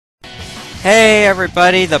Hey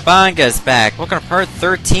everybody, the Banga's back. Welcome to part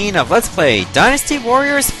 13 of Let's Play Dynasty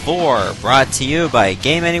Warriors 4, brought to you by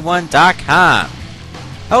GameAnyone.com.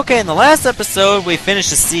 Okay, in the last episode we finished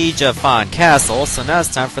the siege of Fan Castle, so now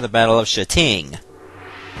it's time for the Battle of Shi Ting.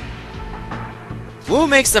 Wu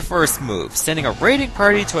makes the first move, sending a raiding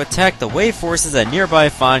party to attack the Wei forces at nearby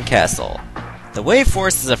Fan Castle. The Wei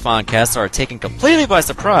forces at Fan Castle are taken completely by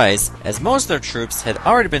surprise, as most of their troops had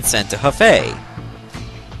already been sent to Hefei.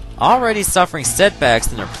 Already suffering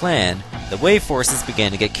setbacks in their plan, the Wei forces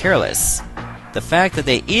began to get careless. The fact that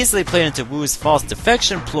they easily played into Wu's false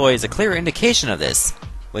defection ploy is a clear indication of this.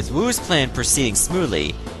 With Wu's plan proceeding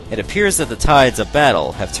smoothly, it appears that the tides of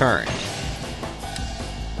battle have turned.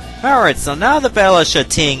 Alright, so now the Battle of Shi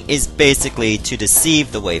Ting is basically to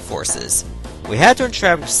deceive the Wei forces. We had to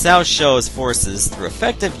entrap Cao Shou's forces through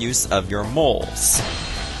effective use of your moles.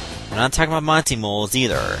 We're not talking about Monty moles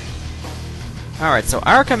either. Alright, so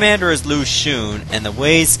our commander is Lu Xun, and the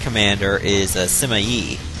Wei's commander is Sima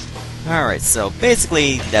Yi. Alright, so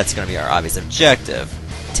basically, that's going to be our obvious objective.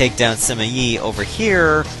 Take down Sima Yi over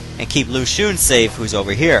here, and keep Lu Xun safe, who's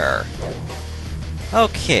over here.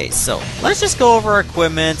 Okay, so let's just go over our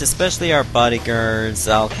equipment, especially our bodyguards.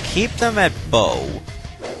 I'll keep them at bow.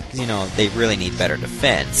 You know, they really need better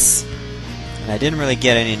defense. And I didn't really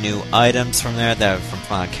get any new items from there that from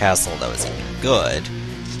Fan Castle that was even good.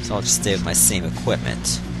 So I'll just stay with my same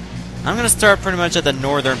equipment. I'm going to start pretty much at the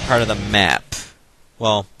northern part of the map.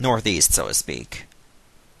 Well, northeast, so to speak.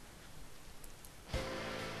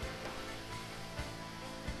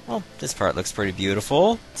 Well, this part looks pretty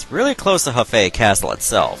beautiful. It's really close to Hefei Castle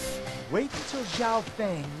itself. Wait until Zhao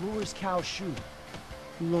Feng lures Cao Shu.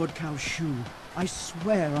 Lord Cao Shu, I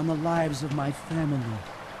swear on the lives of my family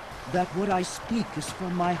that what I speak is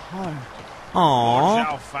from my heart. Aww. Lord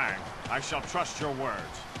Zhao Feng, I shall trust your words.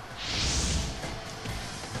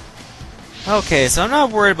 Okay, so I'm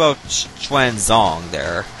not worried about Xuanzong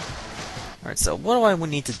there. Alright, so what do I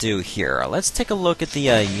need to do here? Let's take a look at the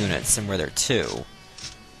units and where they're to.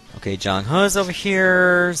 Okay, Zhang He's over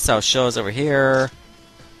here, Cao Shou's over here.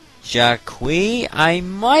 Jia, I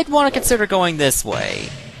might want to consider going this way.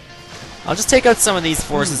 I'll just take out some of these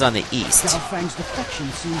forces on the east. Zhao Feng's defection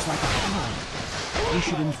seems like a fraud. We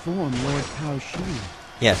should inform Lord Cao Shu.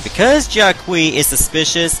 Yeah, because Jia is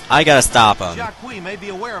suspicious, I gotta stop him. Jia may be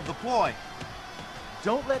aware of the ploy.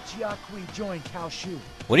 Don't let Jia join Cao Shu.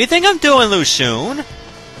 What do you think I'm doing, Lu Xun?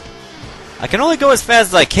 I can only go as fast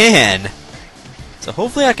as I can. So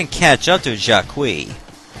hopefully I can catch up to Jia Kui.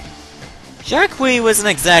 Jia wasn't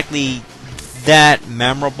exactly that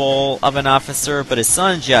memorable of an officer, but his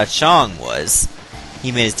son Jia Chong was.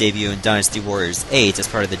 He made his debut in Dynasty Warriors 8 as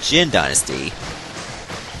part of the Jin Dynasty.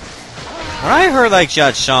 When I heard like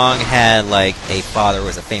Jia Chong had like a father who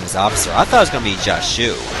was a famous officer, I thought it was going to be Jia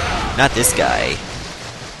Shu, not this guy.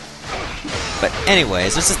 But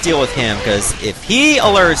anyways, let's just deal with him, because if he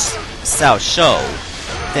alerts Cao Shou,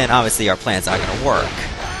 then obviously our plan's not going to work.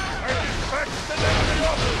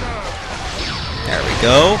 There we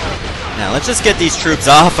go. Now let's just get these troops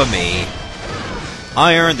off of me.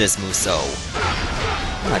 I earned this, Muso.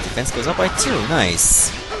 Ah, defense goes up by 2.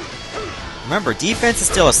 Nice. Remember, defense is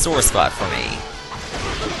still a sore spot for me.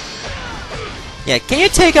 Yeah, can you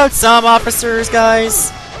take out some officers,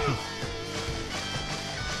 guys?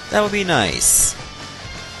 That would be nice.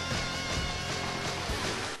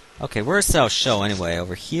 Okay, where's Cao Shou anyway?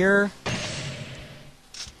 Over here?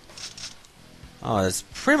 Oh, it's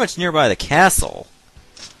pretty much nearby the castle.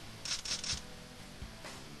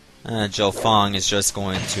 Zhou Feng is just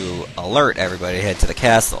going to alert everybody to head to the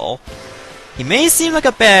castle. He may seem like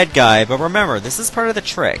a bad guy, but remember, this is part of the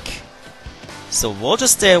trick. So we'll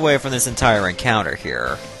just stay away from this entire encounter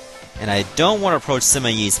here. And I don't want to approach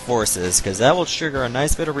Sima Yi's forces, because that will trigger a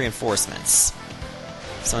nice bit of reinforcements.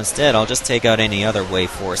 So instead, I'll just take out any other Wei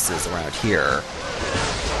forces around here.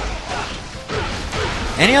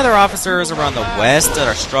 Any other officers around the west that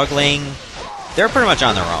are struggling, they're pretty much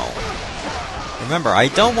on their own. Remember, I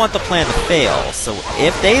don't want the plan to fail, so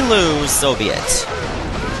if they lose, so be it.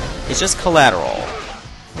 It's just collateral.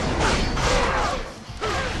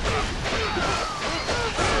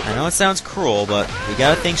 I know it sounds cruel, but we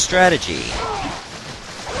gotta think strategy.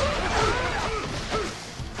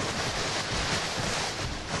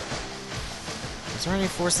 Is there any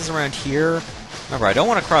forces around here? Remember, I don't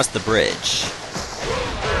want to cross the bridge. So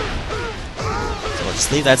we'll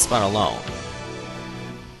just leave that spot alone.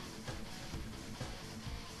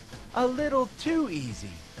 A little too easy.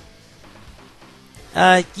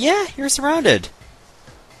 Yeah, you're surrounded.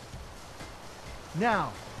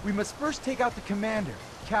 Now, we must first take out the commander,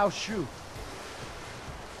 Cao Shu.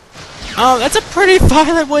 Oh, that's a pretty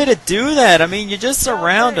violent way to do that. I mean, you just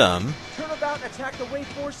surround them. Turn about and attack the Wei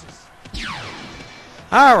forces.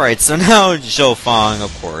 Alright, so now Zhou Fang,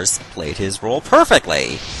 of course, played his role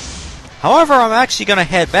perfectly. However, I'm actually going to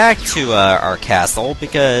head back to our castle,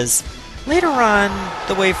 because later on,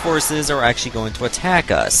 the Wei forces are actually going to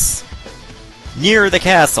attack us. Near the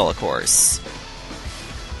castle, of course.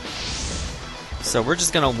 So we're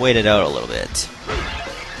just going to wait it out a little bit.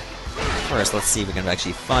 First, let's see if we can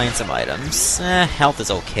actually find some items. Health is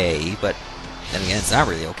okay, but then again, it's not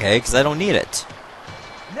really okay, because I don't need it.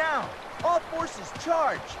 Now, all forces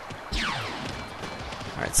charge.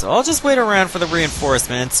 Alright, so I'll just wait around for the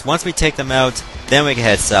reinforcements. Once we take them out, then we can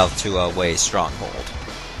head south to Wei's stronghold.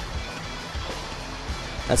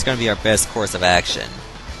 That's going to be our best course of action.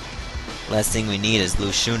 Last thing we need is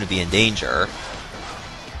Lu Xun to be in danger.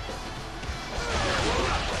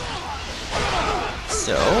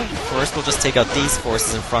 So, first we'll just take out these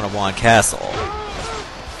forces in front of Wan Castle.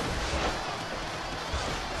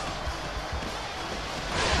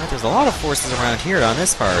 Right, there's a lot of forces around here on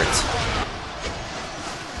this part.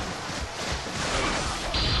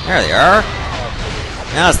 There they are.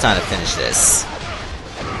 Now it's time to finish this.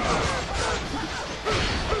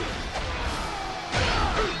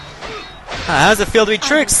 How does it feel to be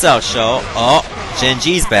tricked, South Show? Oh,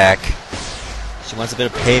 Genji's back. She wants a bit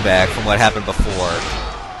of payback from what happened before.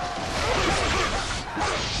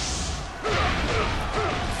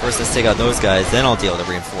 First, let's take out those guys, then I'll deal with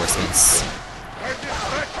the reinforcements.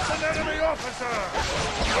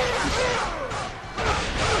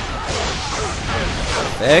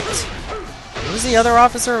 Perfect. Who was the other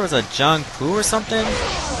officer? Was it Zhang Pu or something?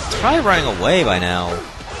 He's probably running away by now.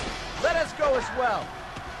 Let us go as well.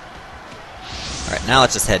 Alright, now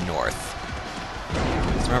let's just head north.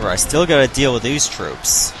 So remember, I still gotta deal with these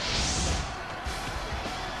troops.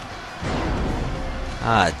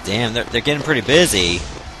 Ah, damn, they're getting pretty busy.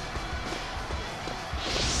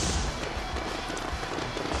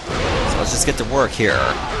 So let's just get to work here.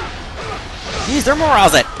 Jeez, their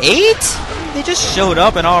morale's at 8? They just showed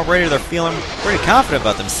up and already they're feeling pretty confident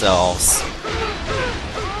about themselves.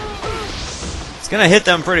 It's gonna hit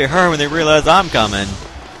them pretty hard when they realize I'm coming.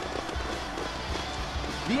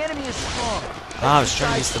 The enemy is strong. Oh, I was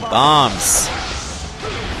trying to use some bombs.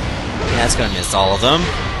 Yeah, that's gonna miss all of them.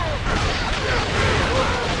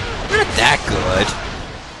 They're not that good.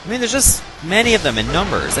 I mean, there's just many of them in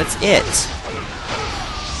numbers. That's it.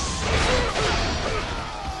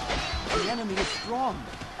 The enemy is strong.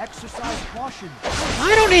 Exercise caution.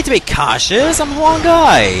 I don't need to be cautious. I'm Huang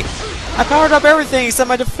Gai. I powered up everything except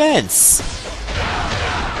my defense. This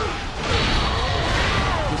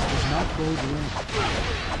does not bode well.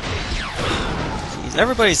 Jeez,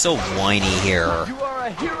 everybody's so whiny here. You are a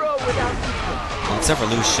hero without equal. Except for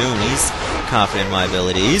Lu Xun, he's confident in my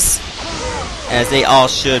abilities. As they all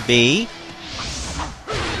should be.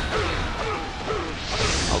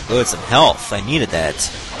 Oh good, some health. I needed that.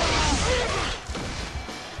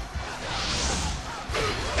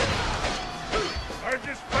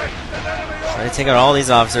 Try to take out all these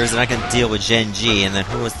officers and I can deal with Genji. And then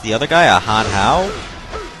who was the other guy? A Han Hao?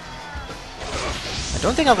 I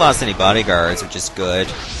don't think I've lost any bodyguards, which is good.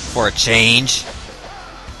 For a change.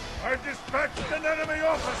 I dispatched an enemy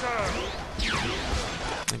officer!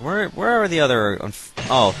 Like, where are the other...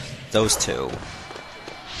 Oh, those two.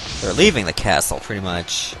 They're leaving the castle, pretty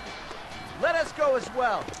much. Let us go as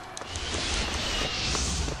well.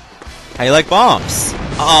 How you like bombs?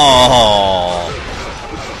 Oh,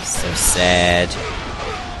 so sad.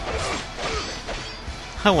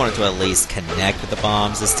 I wanted to at least connect with the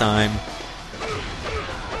bombs this time.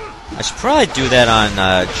 I should probably do that on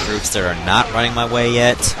troops that are not running my way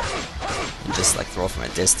yet. And just like throw from a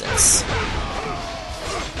distance.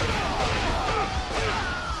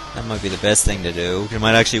 That might be the best thing to do. It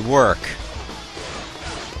might actually work.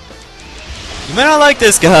 You might not like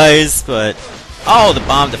this, guys, but... Oh, the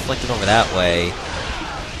bomb deflected over that way.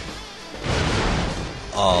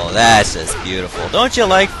 Oh, that's just beautiful. Don't you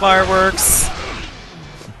like fireworks?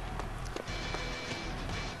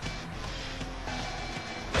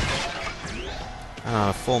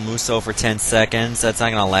 Full Muso for 10 seconds. That's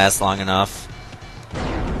not going to last long enough.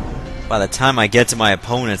 By the time I get to my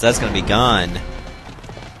opponents, that's going to be gone.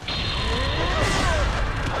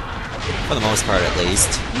 For the most part, at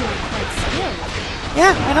least. You are quite skilled.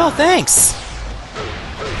 Yeah, I know, thanks.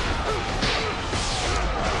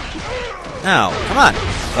 Now, come on.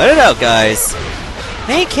 Let it out, guys.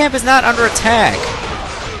 Main camp is not under attack.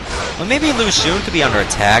 Well, maybe Lu Xun could be under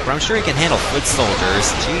attack, but I'm sure he can handle foot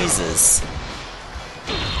soldiers. Jesus.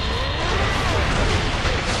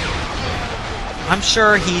 I'm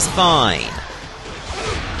sure he's fine.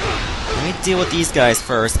 Let me deal with these guys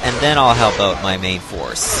first, and then I'll help out my main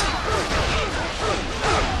force.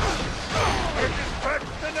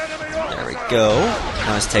 There we go.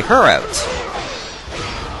 Now let's take her out.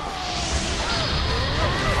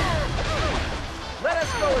 Let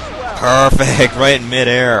us go as well. Perfect, right in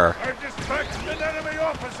midair. I dispatched an enemy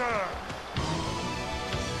officer!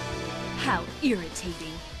 How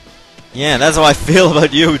irritating. Yeah, that's how I feel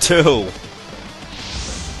about you, too.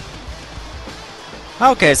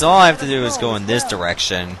 Okay, so all I have to do is go in this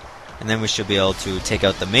direction, and then we should be able to take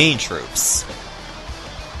out the main troops.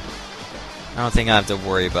 I don't think I have to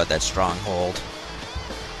worry about that stronghold.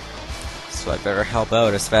 So I better help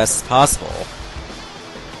out as fast as possible.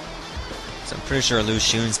 So I'm pretty sure Lu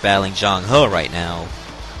Xun's battling Zhang He right now.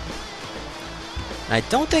 And I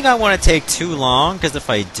don't think I want to take too long, because if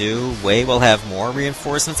I do, Wei will have more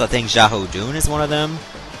reinforcements. I think Xiahou Dun is one of them.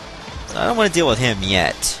 So I don't want to deal with him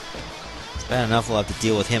yet. It's bad enough we'll have to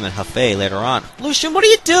deal with him and Hefei later on. Lu Xun, what are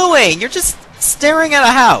you doing? You're just staring at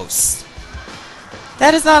a house.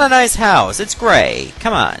 That is not a nice house. It's gray.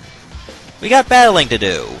 Come on. We got battling to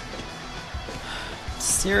do.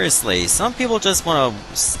 Seriously, some people just want to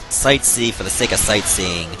sightsee for the sake of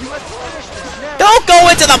sightseeing. Don't go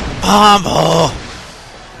into the bomb hole!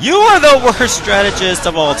 You are the worst strategist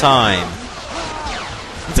of all time.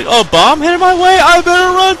 It's like, oh, bomb hit my way? I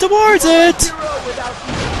better run towards it!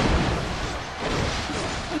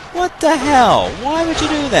 Like, what the hell? Why would you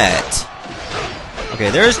do that? Okay,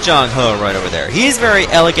 there's Zhang He right over there. He's very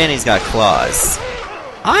elegant, he's got claws.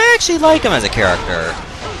 I actually like him as a character.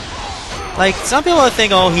 Like, some people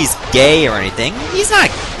think, oh, he's gay or anything. He's not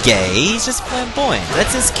gay, he's just flamboyant.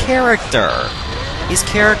 That's his character. His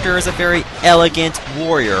character is a very elegant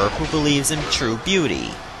warrior who believes in true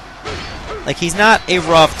beauty. Like, he's not a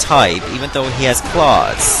rough type, even though he has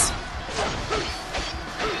claws.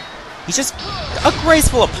 He's just a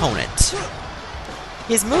graceful opponent.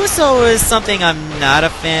 His Muso is something I'm not a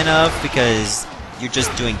fan of, because you're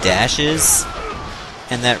just doing dashes,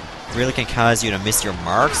 and that really can cause you to miss your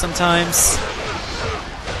mark sometimes.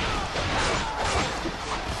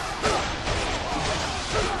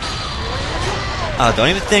 Oh, don't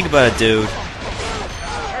even think about it, dude.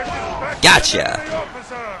 Gotcha!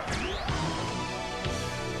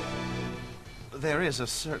 There is a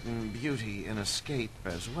certain beauty in escape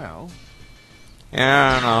as well. Yeah,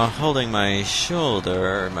 I don't know, holding my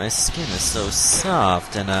shoulder, my skin is so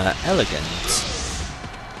soft and elegant.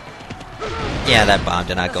 Yeah, that bomb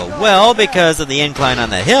did not go well because of the incline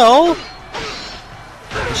on the hill.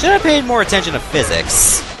 I should have paid more attention to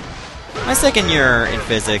physics. My second year in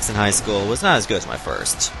physics in high school was not as good as my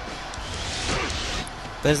first.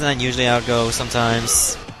 But isn't that usually how it goes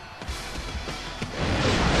sometimes?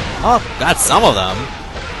 Oh, got some of them.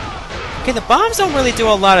 Okay, the bombs don't really do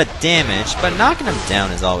a lot of damage, but knocking them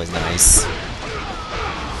down is always nice.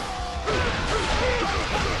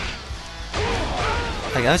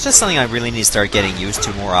 Like, that's just something I really need to start getting used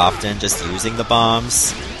to more often, just using the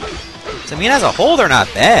bombs. So, I mean, as a whole, they're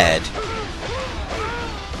not bad.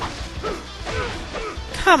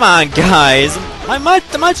 Come on, guys!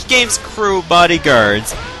 The Much Games crew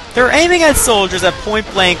bodyguards, they're aiming at soldiers at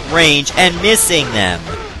point-blank range and missing them.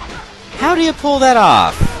 How do you pull that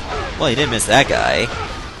off? Well, you didn't miss that guy.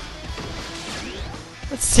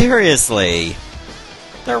 But seriously,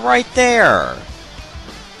 they're right there.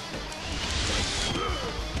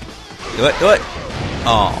 Do it, do it.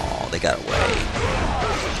 Oh, they got away.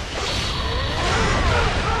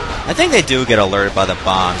 I think they do get alerted by the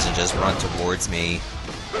bombs and just run towards me.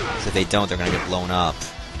 Because if they don't, they're going to get blown up.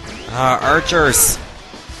 Archers!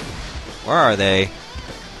 Where are they?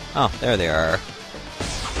 Oh, there they are.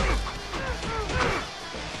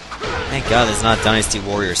 Thank God it's not Dynasty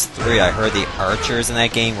Warriors 3. I heard the archers in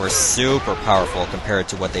that game were super powerful compared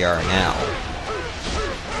to what they are now.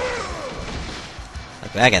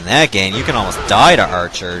 Like back in that game, you can almost die to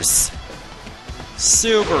archers.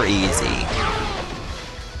 Super easy.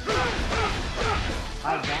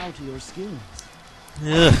 I bow to your skills.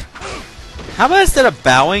 Ugh. How about instead of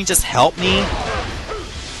bowing, just help me?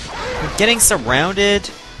 I'm getting surrounded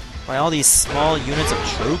by all these small units of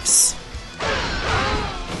troops.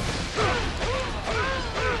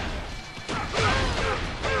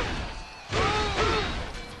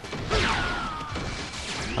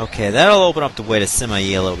 Okay, that'll open up the way to Sima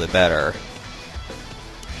Yi a little bit better.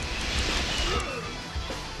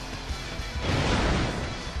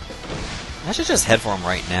 I should just head for him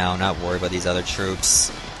right now, not worry about these other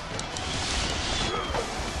troops.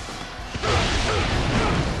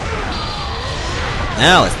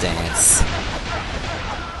 Now let's dance.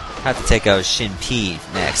 Have to take out Shin Pi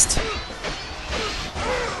next.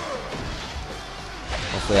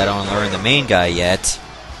 Luckily, I don't learn the main guy yet.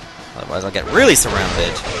 Otherwise, I'll get really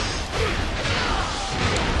surrounded.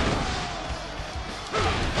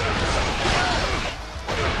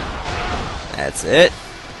 That's it.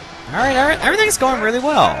 Alright, everything's going really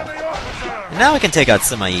well. And now we can take out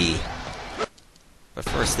Sima-Yi. But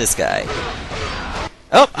first, this guy.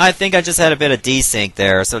 Oh, I think I just had a bit of desync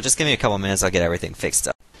there, so just give me a couple minutes, I'll get everything fixed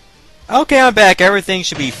up. Okay, I'm back. Everything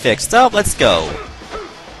should be fixed up. Let's go.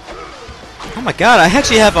 Oh my god, I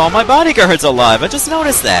actually have all my bodyguards alive. I just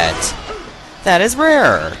noticed that. That is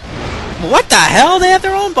rare. What the hell? They have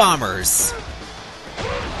their own bombers.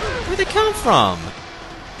 Where'd they come from?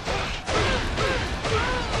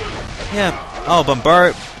 Yeah. Oh,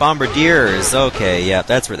 bombardiers. Okay, yeah,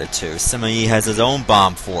 that's where they're two. Sima-Yi has his own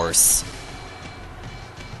bomb force.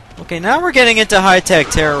 Okay, now we're getting into high-tech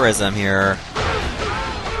terrorism here.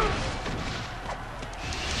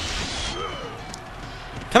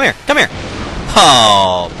 Come here, come here.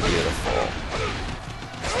 Oh, beautiful.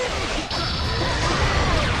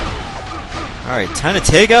 Alright, time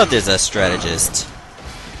to take out this strategist.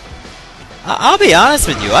 I'll be honest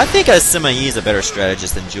with you, I think Sima-Yi is a better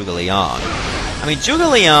strategist than Zhuge Liang. I mean, Zhuge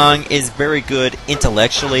Liang is very good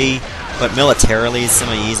intellectually, but militarily,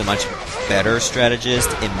 Sima-Yi is a much better strategist,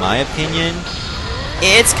 in my opinion.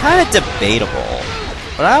 It's kind of debatable,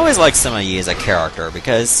 but I always like Sima-Yi as a character,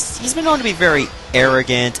 because he's been known to be very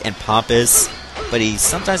arrogant and pompous, but he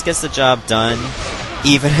sometimes gets the job done,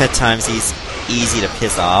 even at times he's easy to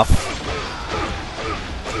piss off.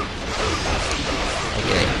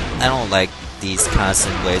 I don't like these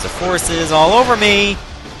constant waves of forces all over me.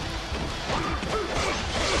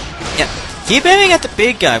 Yeah, keep aiming at the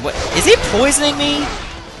big guy. What is he poisoning me?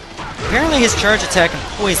 Apparently his charge attack can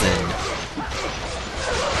poison.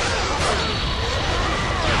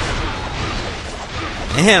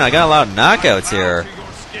 Man, I got a lot of knockouts here.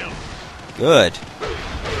 Good.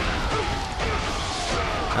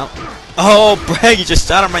 Oh, Bragg, you just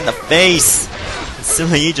shot him right in the face.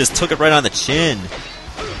 Sima-Yi just took it right on the chin.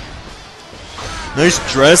 Nice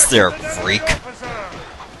dress there, freak.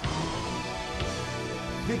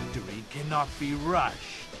 Victory cannot be rushed.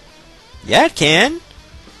 Yeah, it can.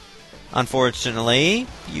 Unfortunately,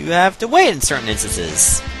 you have to wait in certain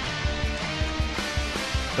instances.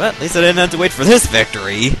 But at least I didn't have to wait for this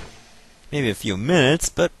victory. Maybe a few minutes,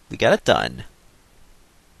 but we got it done.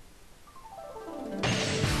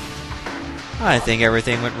 I think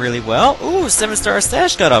everything went really well. Ooh, 7-star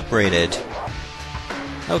stash got upgraded.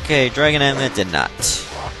 Okay, Dragon Amulet did not.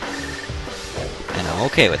 And I'm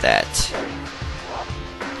okay with that.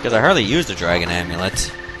 Because I hardly used the Dragon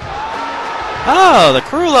Amulet. Oh, the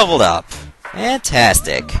crew leveled up.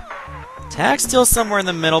 Fantastic. Attack's still somewhere in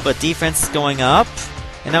the middle, but defense is going up.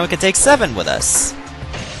 And now we can take 7 with us.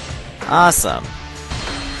 Awesome.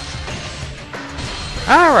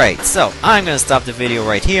 Alright, so I'm going to stop the video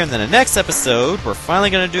right here, and then the next episode, we're finally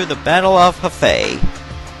going to do the Battle of Hefei.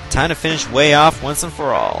 Time to finish Wei off once and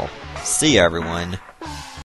for all. See ya, everyone.